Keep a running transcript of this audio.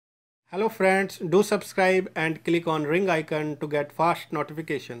Hello friends, do subscribe and click on ring icon to get fast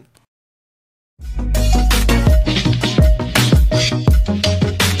notification.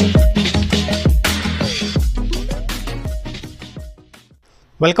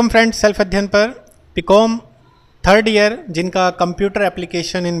 Welcome friends, self अध्ययन पर bcom third year जिनका computer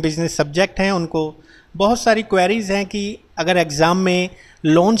application in business subject हैं उनको बहुत सारी queries हैं कि अगर एग्ज़ाम में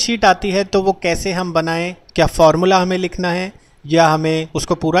लोन शीट आती है तो वो कैसे हम बनाएं, क्या फार्मूला हमें लिखना है या हमें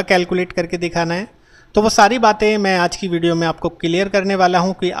उसको पूरा कैलकुलेट करके दिखाना है। तो वो सारी बातें मैं आज की वीडियो में आपको क्लियर करने वाला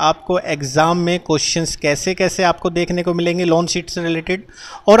हूं कि आपको एग्ज़ाम में क्वेश्चंस कैसे कैसे आपको देखने को मिलेंगे लोन शीट से रिलेटेड,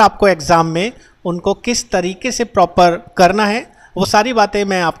 और आपको एग्ज़ाम में उनको किस तरीके से प्रॉपर करना है, वो सारी बातें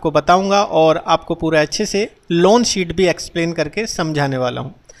मैं आपको बताऊंगा और आपको पूरा अच्छे से लोन शीट भी एक्सप्लेन करके समझाने वाला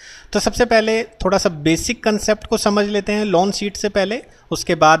हूं। तो सबसे पहले थोड़ा सा बेसिक कंसेप्ट को समझ लेते हैं लोन शीट से पहले,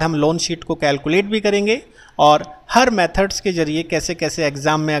 उसके बाद हम लोन शीट को कैलकुलेट भी करेंगे और हर मेथड्स के ज़रिए कैसे कैसे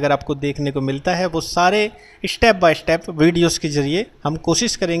एग्ज़ाम में अगर आपको देखने को मिलता है वो सारे स्टेप बाय स्टेप वीडियोस के ज़रिए हम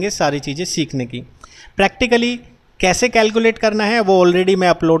कोशिश करेंगे सारी चीज़ें सीखने की। प्रैक्टिकली कैसे कैलकुलेट करना है वो ऑलरेडी मैं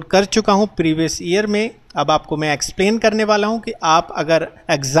अपलोड कर चुका हूँ प्रीवियस ईयर में। अब आपको मैं एक्सप्लेन करने वाला हूँ कि आप अगर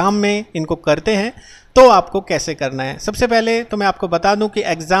एग्ज़ाम में इनको करते हैं तो आपको कैसे करना है। सबसे पहले तो मैं आपको बता दूं कि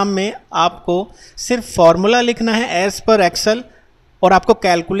एग्ज़ाम में आपको सिर्फ फार्मूला लिखना है एज़ पर एक्सेल और आपको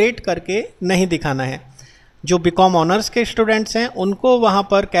कैलकुलेट करके नहीं दिखाना है। जो bcom ऑनर्स के स्टूडेंट्स हैं उनको वहाँ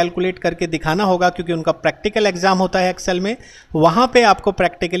पर कैलकुलेट करके दिखाना होगा क्योंकि उनका प्रैक्टिकल एग्ज़ाम होता है एक्सेल में, वहाँ पे आपको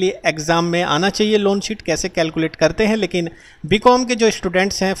प्रैक्टिकली एग्ज़ाम में आना चाहिए लोन शीट कैसे कैलकुलेट करते हैं। लेकिन bcom के जो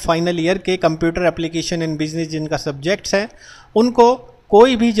स्टूडेंट्स हैं फाइनल ईयर के कंप्यूटर एप्लीकेशन इन बिजनेस जिनका सब्जेक्ट्स है उनको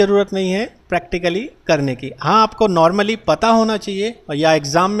कोई भी ज़रूरत नहीं है प्रैक्टिकली करने की। हाँ, आपको नॉर्मली पता होना चाहिए या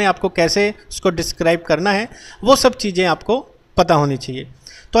एग्ज़ाम में आपको कैसे उसको डिस्क्राइब करना है वो सब चीज़ें आपको पता होनी चाहिए।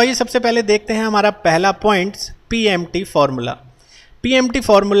 तो आइए सबसे पहले देखते हैं हमारा पहला points PMT formula. PMT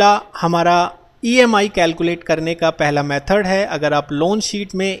formula हमारा ईएमआई कैलकुलेट करने का पहला मेथड है। अगर आप लोन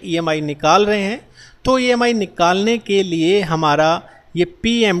शीट में ईएमआई निकाल रहे हैं तो ईएमआई निकालने के लिए हमारा ये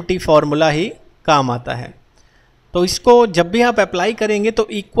पीएमटी फार्मूला ही काम आता है। तो इसको जब भी आप अप्लाई करेंगे तो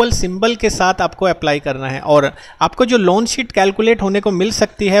इक्वल सिंबल के साथ आपको अप्लाई करना है। और आपको जो लोन शीट कैलकुलेट होने को मिल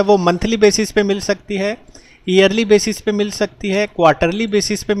सकती है वो मंथली बेसिस पे मिल सकती है, ईयरली बेसिस पे मिल सकती है, क्वार्टरली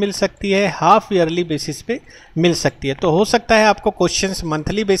बेसिस पे मिल सकती है, हाफ ईयरली बेसिस पे मिल सकती है। तो हो सकता है आपको क्वेश्चंस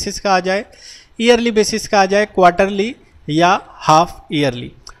मंथली बेसिस का आ जाए, ईयरली बेसिस का आ जाए, क्वार्टरली या हाफ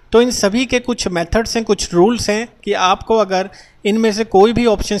ईयरली। तो इन सभी के कुछ मेथड्स हैं, कुछ रूल्स हैं कि आपको अगर इनमें से कोई भी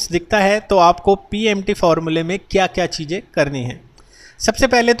ऑप्शंस दिखता है तो आपको पीएमटी फार्मूले में क्या क्या चीज़ें करनी हैं। सबसे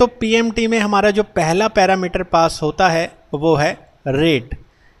पहले तो पीएमटी में हमारा जो पहला पैरामीटर पास होता है वो है रेट।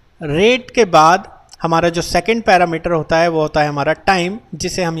 रेट के बाद हमारा जो सेकंड पैरामीटर होता है वो होता है हमारा टाइम,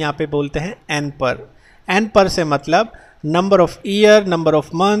 जिसे हम यहाँ पे बोलते हैं एन पर। एन पर से मतलब number of year, number of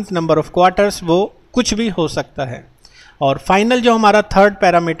month, number of quarters, वो कुछ भी हो सकता है। और फाइनल जो हमारा थर्ड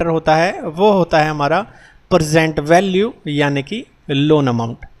पैरामीटर होता है वो होता है हमारा प्रेजेंट वैल्यू यानी कि लोन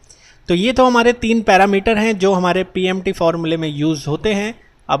अमाउंट। तो ये तो हमारे तीन पैरामीटर हैं जो हमारे पीएमटी फार्मूले में यूज़ होते हैं।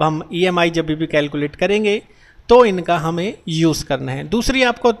 अब हम ईएमआई जब भी कैलकुलेट करेंगे तो इनका हमें यूज़ करना है। दूसरी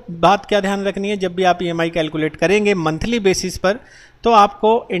आपको बात क्या ध्यान रखनी है, जब भी आप ईएमआई कैलकुलेट करेंगे मंथली बेसिस पर तो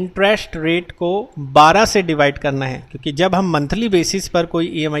आपको इंटरेस्ट रेट को 12 से डिवाइड करना है, क्योंकि जब हम मंथली बेसिस पर कोई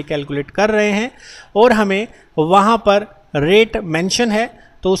ईएमआई कैलकुलेट कर रहे हैं और हमें वहाँ पर रेट मेंशन है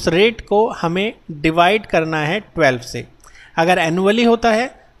तो उस रेट को हमें डिवाइड करना है 12 से। अगर एनुअली होता है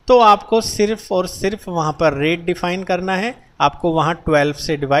तो आपको सिर्फ और सिर्फ वहाँ पर रेट डिफाइन करना है, आपको वहाँ 12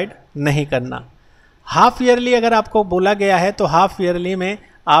 से डिवाइड नहीं करना। हाफ ईयरली अगर आपको बोला गया है तो हाफ ईयरली में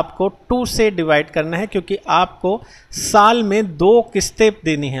आपको 2 से डिवाइड करना है, क्योंकि आपको साल में 2 किस्तें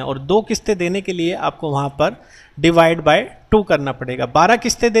देनी है और 2 किस्तें देने के लिए आपको वहाँ पर डिवाइड बाय 2 करना पड़ेगा। 12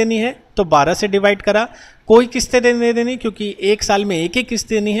 किस्तें देनी है तो 12 से डिवाइड करा, कोई किस्तें नहीं देनी क्योंकि एक साल में एक ही किस्त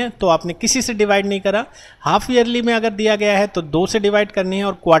देनी है तो आपने किसी से डिवाइड नहीं करा। हाफ ईयरली में अगर दिया गया है तो 2 से डिवाइड करनी है,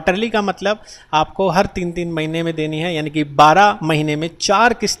 और क्वार्टरली का मतलब आपको हर 3-3 महीने में देनी है, यानी कि 12 महीने में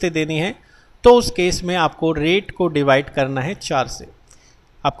 4 किस्तें देनी है। तो उस केस में आपको रेट को डिवाइड करना है 4 से।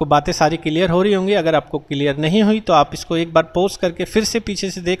 आपको बातें सारी क्लियर हो रही होंगी। अगर आपको क्लियर नहीं हुई तो आप इसको एक बार पॉज करके फिर से पीछे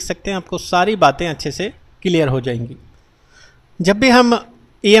से देख सकते हैं, आपको सारी बातें अच्छे से क्लियर हो जाएंगी। जब भी हम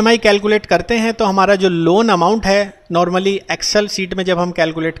ईएमआई कैलकुलेट करते हैं तो हमारा जो लोन अमाउंट है नॉर्मली एक्सेल शीट में जब हम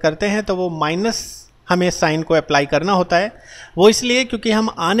कैलकुलेट करते हैं तो वो माइनस हमें साइन को अप्लाई करना होता है। वो इसलिए क्योंकि हम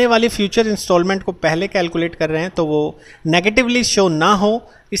आने वाले फ्यूचर इंस्टॉलमेंट को पहले कैलकुलेट कर रहे हैं तो वो नेगेटिवली शो ना हो,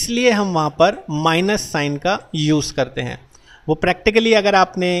 इसलिए हम वहाँ पर माइनस साइन का यूज़ करते हैं। वो प्रैक्टिकली अगर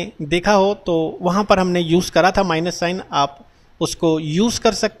आपने देखा हो तो वहाँ पर हमने यूज़ करा था माइनस साइन, आप उसको यूज़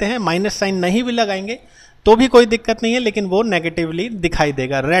कर सकते हैं। माइनस साइन नहीं भी लगाएंगे तो भी कोई दिक्कत नहीं है, लेकिन वो नेगेटिवली दिखाई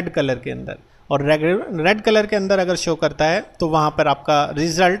देगा रेड कलर के अंदर। और रेड कलर के अंदर अगर शो करता है तो वहाँ पर आपका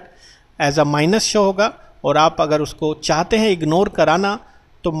result as a minus show होगा, और आप अगर उसको चाहते हैं इग्नोर कराना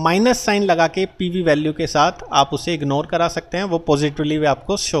तो माइनस साइन लगा के पीवी वैल्यू के साथ आप उसे इग्नोर करा सकते हैं, वो पॉजिटिवली भी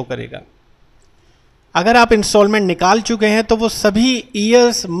आपको शो करेगा। अगर आप इंस्टॉलमेंट निकाल चुके हैं तो वो सभी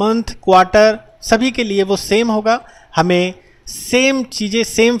ईयर्स, मंथ, क्वार्टर सभी के लिए वो सेम होगा। हमें सेम चीज़ें,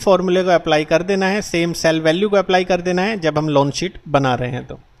 सेम फॉर्मूले को अप्लाई कर देना है, सेम सेल वैल्यू को अप्लाई कर देना है जब हम लोन शीट बना रहे हैं।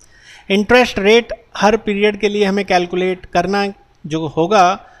 तो इंटरेस्ट रेट हर पीरियड के लिए हमें कैलकुलेट करना जो होगा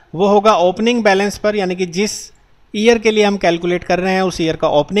वो होगा ओपनिंग बैलेंस पर, यानी कि जिस ईयर के लिए हम कैलकुलेट कर रहे हैं उस ईयर का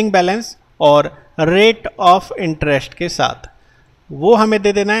ओपनिंग बैलेंस और रेट ऑफ इंटरेस्ट के साथ वो हमें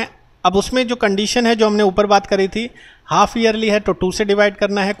दे देना है। अब उसमें जो कंडीशन है जो हमने ऊपर बात करी थी, हाफ ईयरली है तो 2 से डिवाइड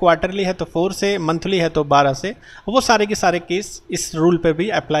करना है, क्वार्टरली है तो 4 से, मंथली है तो 12 से, वो सारे के सारे केस इस रूल पे भी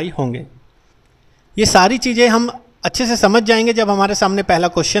अप्लाई होंगे। ये सारी चीज़ें हम अच्छे से समझ जाएंगे जब हमारे सामने पहला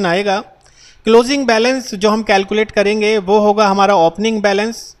क्वेश्चन आएगा। क्लोजिंग बैलेंस जो हम कैलकुलेट करेंगे वो होगा हमारा ओपनिंग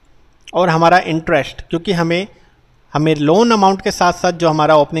बैलेंस और हमारा इंटरेस्ट, क्योंकि हमें लोन अमाउंट के साथ साथ जो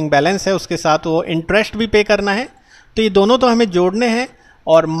हमारा ओपनिंग बैलेंस है उसके साथ वो इंटरेस्ट भी पे करना है। तो ये दोनों तो हमें जोड़ने हैं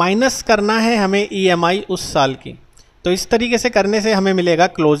और माइनस करना है हमें ईएमआई उस साल की। तो इस तरीके से करने से हमें मिलेगा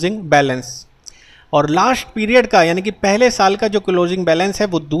क्लोजिंग बैलेंस। और लास्ट पीरियड का यानी कि पहले साल का जो क्लोजिंग बैलेंस है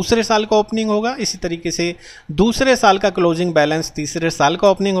वो दूसरे साल का ओपनिंग होगा। इसी तरीके से दूसरे साल का क्लोजिंग बैलेंस तीसरे साल का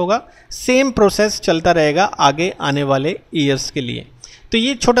ओपनिंग होगा। सेम प्रोसेस चलता रहेगा आगे आने वाले ईयर्स के लिए। तो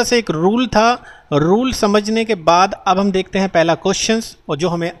ये छोटा सा एक रूल था। रूल समझने के बाद अब हम देखते हैं पहला क्वेश्चंस, और जो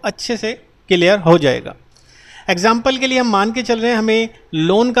हमें अच्छे से क्लियर हो जाएगा। एग्जाम्पल के लिए हम मान के चल रहे हैं हमें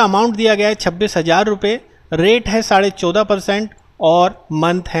लोन का अमाउंट दिया गया है 26,000 रुपये, रेट है 14.5% और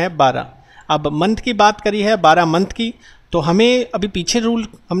मंथ है 12। अब मंथ की बात करी है 12 मंथ की, तो हमें अभी पीछे रूल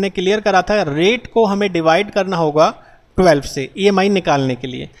हमने क्लियर करा था, रेट को हमें डिवाइड करना होगा 12 से ईएमआई निकालने के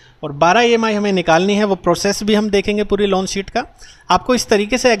लिए, और 12 ईएमआई हमें निकालनी है। वो प्रोसेस भी हम देखेंगे पूरी लोन शीट का। आपको इस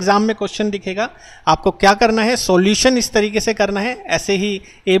तरीके से एग्जाम में क्वेश्चन दिखेगा। आपको क्या करना है, सॉल्यूशन इस तरीके से करना है। ऐसे ही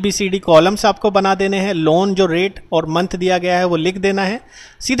ABCD कॉलम्स आपको बना देने हैं। लोन जो रेट और मंथ दिया गया है वो लिख देना है।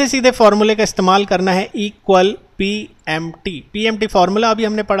 सीधे सीधे फॉर्मूले का इस्तेमाल करना है, इक्वल PMT फॉर्मूला अभी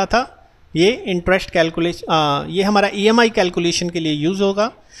हमने पढ़ा था। ये इंटरेस्ट कैलकुलेशन, ये हमारा EMI कैलकुलेशन के लिए यूज़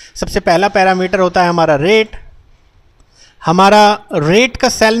होगा। सबसे पहला पैरामीटर होता है हमारा रेट। हमारा रेट का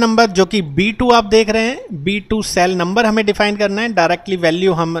सेल नंबर जो कि B2 आप देख रहे हैं, B2 सेल नंबर हमें डिफाइन करना है। डायरेक्टली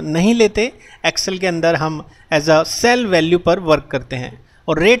वैल्यू हम नहीं लेते, एक्सेल के अंदर हम एज अ सेल वैल्यू पर वर्क करते हैं।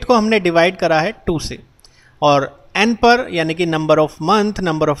 और रेट को हमने डिवाइड करा है 2 से, और N पर यानी कि number of month,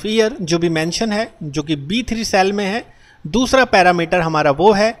 number of year जो भी मेंशन है, जो कि B3 सेल में है। दूसरा पैरामीटर हमारा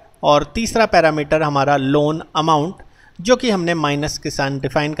वो है, और तीसरा पैरामीटर हमारा लोन अमाउंट जो कि हमने माइनस के साथ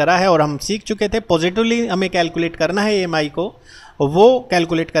डिफाइन करा है। और हम सीख चुके थे पॉजिटिवली हमें कैलकुलेट करना है EMI को, वो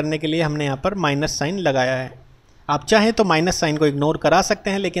कैलकुलेट करने के लिए हमने यहाँ पर माइनस साइन लगाया है। आप चाहें तो माइनस साइन को इग्नोर करा सकते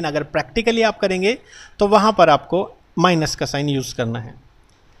हैं, लेकिन अगर प्रैक्टिकली आप करेंगे तो वहाँ पर आपको माइनस का साइन यूज़ करना है।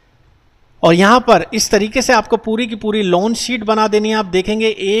 और यहाँ पर इस तरीके से आपको पूरी की पूरी लोन शीट बना देनी है। आप देखेंगे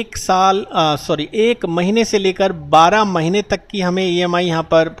एक महीने से लेकर 12 महीने तक की हमें EMI यहाँ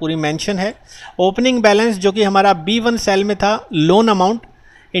पर पूरी मेंशन है। ओपनिंग बैलेंस जो कि हमारा B1 सेल में था, लोन अमाउंट।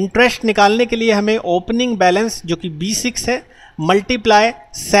 इंटरेस्ट निकालने के लिए हमें ओपनिंग बैलेंस जो कि B6 है, मल्टीप्लाई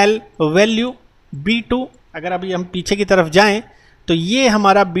सेल वैल्यू B2। अगर अभी हम पीछे की तरफ जाएं तो ये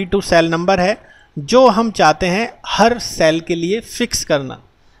हमारा B2 सेल नंबर है जो हम चाहते हैं हर सेल के लिए फिक्स करना।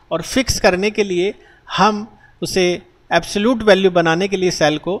 और फिक्स करने के लिए हम उसे एब्सोल्यूट वैल्यू बनाने के लिए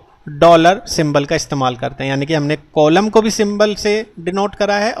सेल को डॉलर सिंबल का इस्तेमाल करते हैं, यानी कि हमने कॉलम को भी सिंबल से डिनोट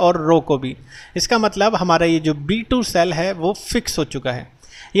करा है और रो को भी। इसका मतलब हमारा ये जो B2 सेल है वो फिक्स हो चुका है।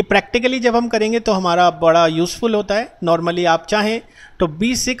 ये प्रैक्टिकली जब हम करेंगे तो हमारा बड़ा यूज़फुल होता है। नॉर्मली आप चाहें तो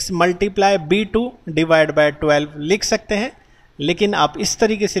B6 multiply B2 divide by 12 लिख सकते हैं, लेकिन आप इस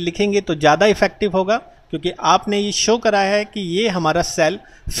तरीके से लिखेंगे तो ज़्यादा इफेक्टिव होगा, क्योंकि आपने ये शो करा है कि ये हमारा सेल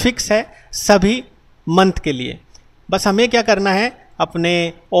फिक्स है सभी मंथ के लिए। बस हमें क्या करना है,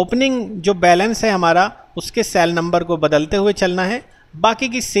 अपने ओपनिंग जो बैलेंस है हमारा उसके सेल नंबर को बदलते हुए चलना है। बाकी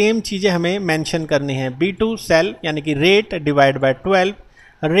की सेम चीज़ें हमें मेंशन करनी है। B2 सेल यानी कि rate divide by 12,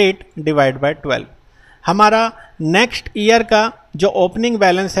 rate divide by 12। हमारा नेक्स्ट ईयर का जो ओपनिंग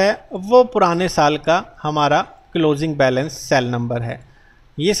बैलेंस है वो पुराने साल का हमारा क्लोजिंग बैलेंस सेल नंबर है।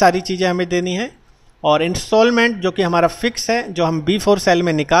 ये सारी चीज़ें हमें देनी है। और इंस्टॉलमेंट जो कि हमारा फिक्स है, जो हम B4 सेल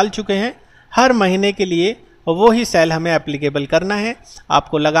में निकाल चुके हैं, हर महीने के लिए वो ही सेल हमें एप्लीकेबल करना है।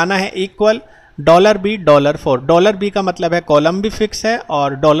 आपको लगाना है इक्वल $B $4। $B का मतलब है कॉलम भी फिक्स है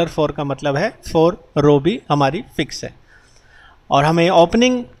और $4 का मतलब है 4 रो भी हमारी फिक्स है। और हमें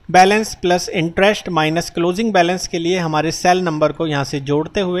opening balance plus interest minus closing balance के लिए हमारे सेल नंबर को यहाँ से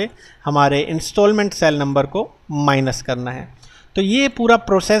जोड़ते हुए हमारे इंस्टॉलमेंट सेल नंबर को माइनस करना है। तो ये पूरा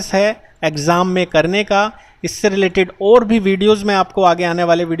प्रोसेस है एग्ज़ाम में करने का। इससे रिलेटेड और भी वीडियोस मैं आपको आगे आने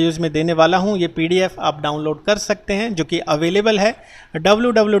वाले वीडियोस में देने वाला हूँ। ये PDF आप डाउनलोड कर सकते हैं जो कि अवेलेबल है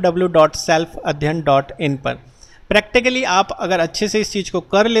www.selfadhyan.in पर। प्रैक्टिकली आप अगर अच्छे से इस चीज़ को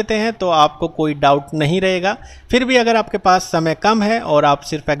कर लेते हैं तो आपको कोई डाउट नहीं रहेगा। फिर भी अगर आपके पास समय कम है और आप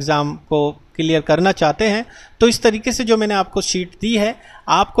सिर्फ एग्ज़ाम को क्लियर करना चाहते हैं तो इस तरीके से जो मैंने आपको शीट दी है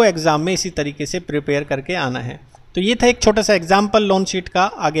आपको एग्ज़ाम में इसी तरीके से प्रिपेयर करके आना है। तो ये था एक छोटा सा एग्जाम्पल लोन शीट का।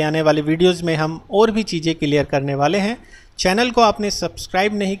 आगे आने वाले वीडियोज़ में हम और भी चीज़ें क्लियर करने वाले हैं। चैनल को आपने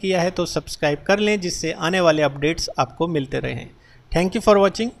सब्सक्राइब नहीं किया है तो सब्सक्राइब कर लें जिससे आने वाले अपडेट्स आपको मिलते रहें। Thank you for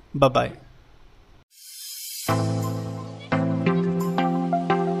watching. Bye bye.